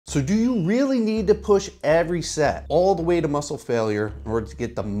So do you really need to push every set all the way to muscle failure in order to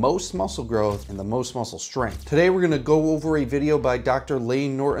get the most muscle growth and the most muscle strength? Today we're gonna go over a video by Dr.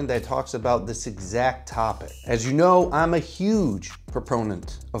 Layne Norton that talks about this exact topic. As you know, I'm a huge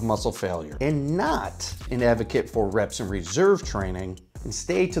proponent of muscle failure and not an advocate for reps and reserve training. And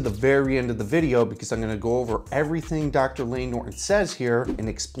stay to the very end of the video because I'm going to go over everything Dr. Layne Norton says here and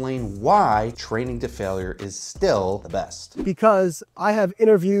explain why training to failure is still the best. Because I have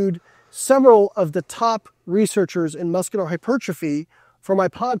interviewed several of the top researchers in muscular hypertrophy for my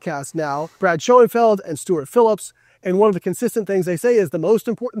podcast now, Brad Schoenfeld and Stuart Phillips, and one of the consistent things they say is the most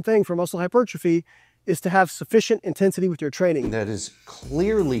important thing for muscle hypertrophy is to have sufficient intensity with your training. That is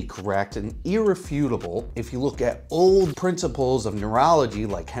clearly correct and irrefutable. If you look at old principles of neurology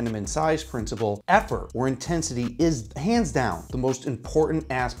like Henneman's size principle, effort or intensity is hands down the most important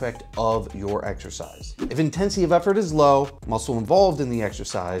aspect of your exercise. If intensity of effort is low, muscle involved in the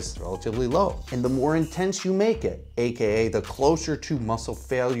exercise is relatively low. And the more intense you make it, aka the closer to muscle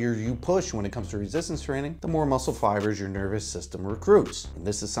failure you push when it comes to resistance training, the more muscle fibers your nervous system recruits. And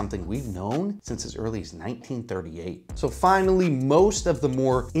this is something we've known since as early as 1938. So finally, most of the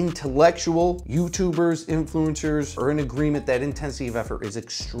more intellectual YouTubers, influencers are in agreement that intensity of effort is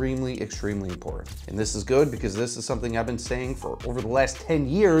extremely important. And this is good because this is something I've been saying for over the last 10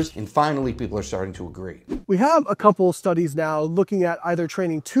 years, and finally people are starting to agree. We have a couple of studies now looking at either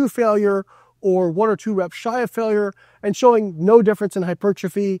training to failure or 1 or 2 reps shy of failure and showing no difference in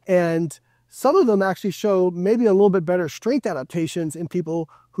hypertrophy. And some of them actually show maybe a little bit better strength adaptations in people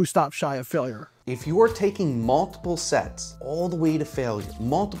who stop shy of failure. If you are taking multiple sets all the way to failure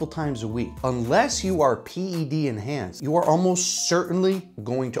multiple times a week, unless you are PED enhanced, you are almost certainly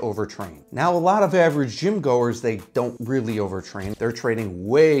going to overtrain. Now, a lot of average gym goers, they don't really overtrain. They're training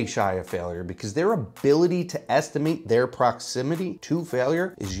way shy of failure because their ability to estimate their proximity to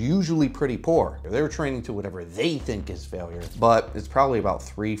failure is usually pretty poor. They're training to whatever they think is failure, but it's probably about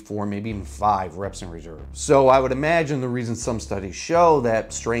 3, 4, maybe even 5 reps in reserve. So I would imagine the reason some studies show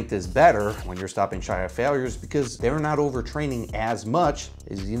that strength is better when you're stopping shy of failures because they're not overtraining as much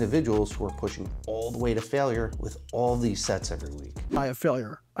as the individuals who are pushing all the way to failure with all these sets every week. Shy of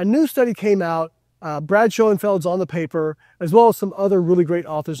failure. A new study came out, Brad Schoenfeld's on the paper, as well as some other really great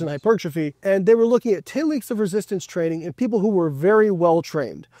authors in hypertrophy, and they were looking at 10 weeks of resistance training in people who were very well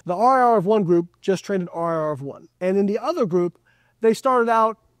trained. The RIR of one group just trained an RIR of 1. And in the other group, they started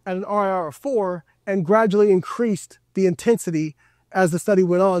out at an RIR of 4 and gradually increased the intensity as the study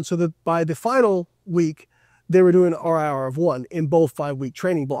went on, so that by the final week, they were doing an RIR of 1 in both 5-week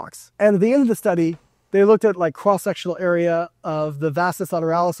training blocks. And at the end of the study, they looked at like cross-sectional area of the vastus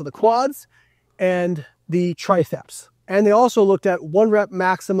lateralis of the quads and the triceps. And they also looked at 1 rep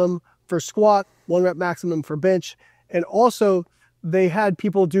maximum for squat, 1 rep maximum for bench. And also they had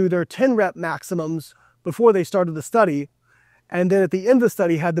people do their 10 rep maximums before they started the study. And then at the end of the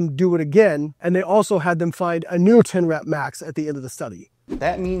study, had them do it again. And they also had them find a new 10 rep max at the end of the study.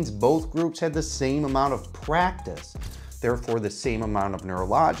 That means both groups had the same amount of practice, therefore the same amount of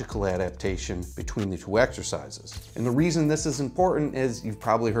neurological adaptation between the 2 exercises. And the reason this is important is, you've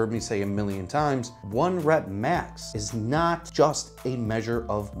probably heard me say a million times, 1 rep max is not just a measure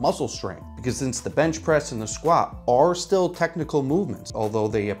of muscle strength, because since the bench press and the squat are still technical movements, although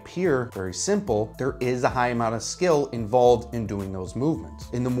they appear very simple, there is a high amount of skill involved in doing those movements.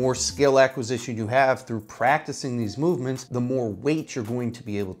 And the more skill acquisition you have through practicing these movements, the more weight you're going to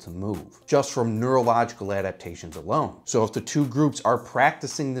be able to move, just from neurological adaptations alone. So if the 2 groups are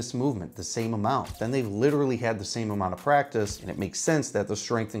practicing this movement the same amount, then they've literally had the same amount of practice, and it makes sense that the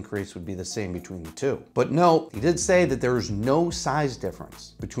strength increase would be the same between the 2. But no, he did say that there is no size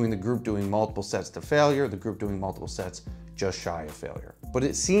difference between the group doing multiple sets to failure, the group doing multiple sets just shy of failure. But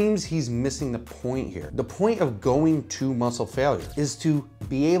it seems he's missing the point here. The point of going to muscle failure is to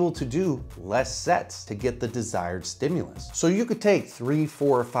be able to do less sets to get the desired stimulus. So you could take 3,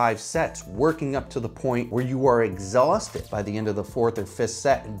 4, or 5 sets, working up to the point where you are exhausted by the end of the 4th or 5th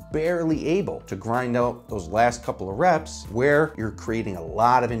set and barely able to grind out those last couple of reps where you're creating a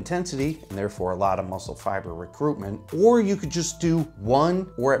lot of intensity and therefore a lot of muscle fiber recruitment. Or you could just do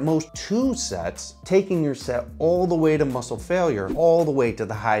 1 or at most 2 sets, taking your set all the way to muscle failure, all the way to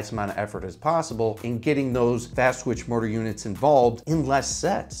the highest amount of effort as possible, and getting those fast twitch motor units involved in less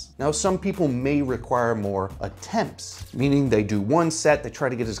sets. Now, some people may require more attempts, meaning they do 1 set, they try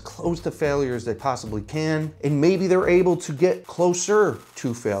to get as close to failure as they possibly can, and maybe they're able to get closer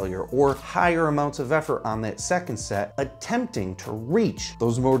to failure or higher amounts of effort on that 2nd set, attempting to reach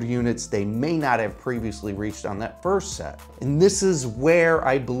those motor units they may not have previously reached on that 1st set. And this is where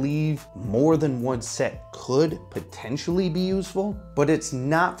I believe more than 1 set could potentially be useful, but it's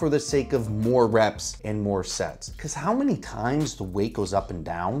not for the sake of more reps and more sets. Because how many times the weight goes up and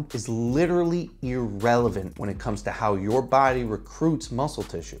down is literally irrelevant when it comes to how your body recruits muscle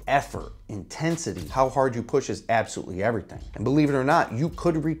tissue. Effort, intensity, how hard you push is absolutely everything. And believe it or not, you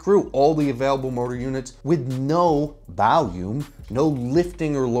could recruit all the available motor units with no volume, no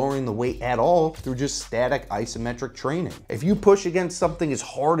lifting or lowering the weight at all through just static isometric training. If you push against something as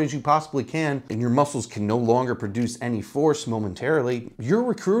hard as you possibly can and your muscles can no longer produce any force momentarily, you're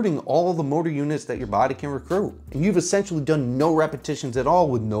recruiting all the motor units that your body can recruit. And you've essentially done no repetitions at all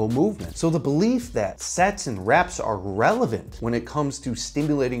with no movement. So the belief that sets and reps are relevant when it comes to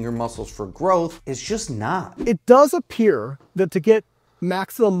stimulating your muscles for growth is just not. It does appear that to get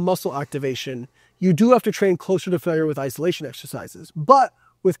maximum muscle activation, you do have to train closer to failure with isolation exercises. But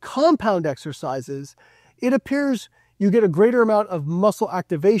with compound exercises, it appears you get a greater amount of muscle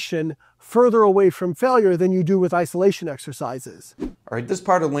activation further away from failure than you do with isolation exercises. All right, this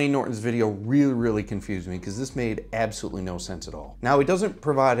part of Layne Norton's video really confused me because this made absolutely no sense at all. Now, he doesn't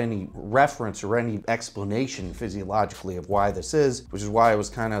provide any reference or any explanation physiologically of why this is, which is why I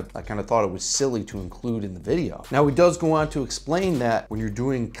kind of thought it was silly to include in the video. Now, he does go on to explain that when you're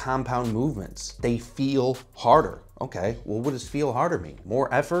doing compound movements, they feel harder. Okay, well, what does feel harder mean?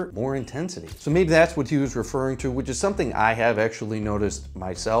 More effort, more intensity. So maybe that's what he was referring to, which is something I have actually noticed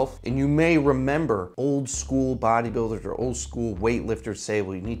myself. And you may remember old school bodybuilders or old school weightlifters say,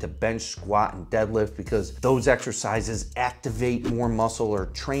 well, you need to bench, squat, and deadlift because those exercises activate more muscle or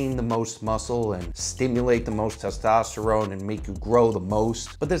train the most muscle and stimulate the most testosterone and make you grow the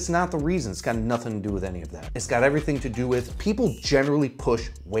most. But that's not the reason. It's got nothing to do with any of that. It's got everything to do with people generally push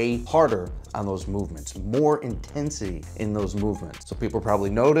way harder on those movements, more intensity in those movements. So people probably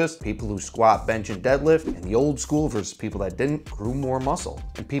noticed people who squat, bench, and deadlift in the old school versus people that didn't grew more muscle.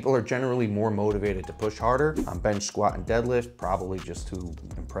 And people are generally more motivated to push harder on bench, squat, and deadlift, probably just to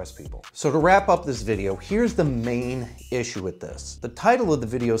impress people. So to wrap up this video, here's the main issue with this. The title of the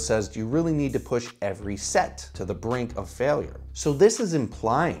video says, do you really need to push every set to the brink of failure? So this is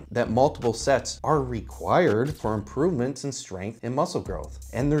implying that multiple sets are required for improvements in strength and muscle growth.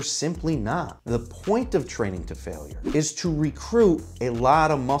 And they're simply not. The point of training to failure is to recruit a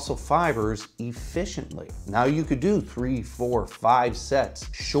lot of muscle fibers efficiently. Now you could do 3, 4, 5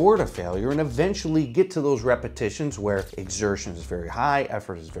 sets short of failure and eventually get to those repetitions where exertion is very high,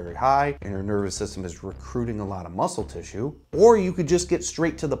 effort is very high, and your nervous system is recruiting a lot of muscle tissue. Or you could just get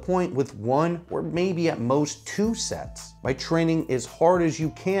straight to the point with 1 or maybe at most 2 sets by training as hard as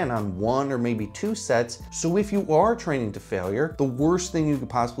you can on 1 or maybe 2 sets. So if you are training to failure, the worst thing you could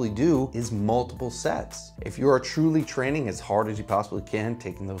possibly do is multiple sets. If you are truly training as hard as you possibly can,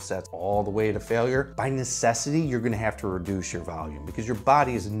 taking those sets all the way to failure, by necessity, you're gonna have to reduce your volume because your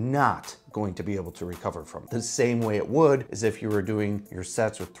body is not going to be able to recover from it. The same way it would as if you were doing your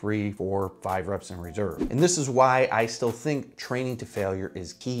sets with 3, 4, 5 reps in reserve. And this is why I still think training to failure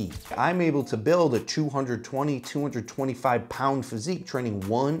is key. I'm able to build a 220, 225 pound physique training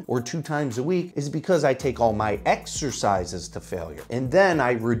 1 or 2 times a week is because I take all my exercises to failure. And then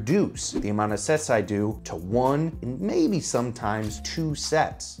I reduce the amount of sets I do to 1 and maybe sometimes 2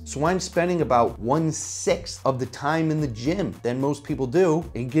 sets. So I'm spending about 1/6 of the time in the gym than most people do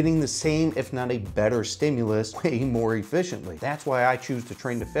and getting the same, if not a better stimulus, way more efficiently. That's why I choose to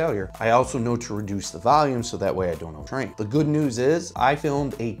train to failure. I also know to reduce the volume so that way I don't overtrain. The good news is I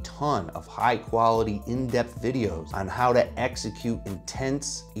filmed a ton of high quality, in-depth videos on how to execute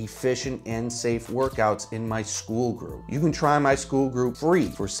intense, efficient, and safe workouts in my school group. You can try my school group free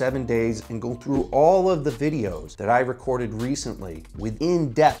for 7 days and go through all of the videos that I recorded recently with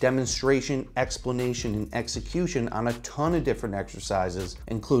in-depth demonstration, explanation, and execution on a ton of different exercises,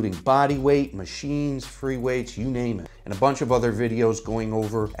 including body weight, machines, free weights, you name it. And a bunch of other videos going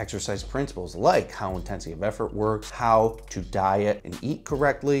over exercise principles like how intensity of effort works, how to diet and eat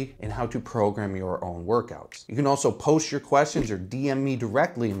correctly, and how to program your own workouts. You can also post your questions or DM me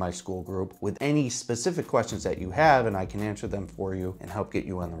directly in my school group with any specific questions that you have, and I can answer them for you and help get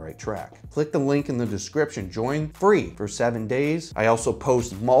you on the right track. Click the link in the description, join free for 7 days. I also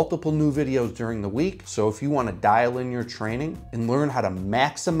post multiple new videos during the week, so if you want to dial in your training and learn how to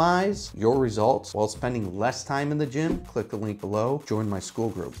maximize your results while spending less time in the gym, click the link below, join my school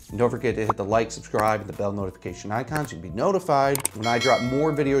group. And don't forget to hit the like, subscribe, and the bell notification icons so you can be notified when I drop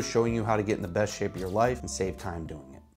more videos showing you how to get in the best shape of your life and save time doing it.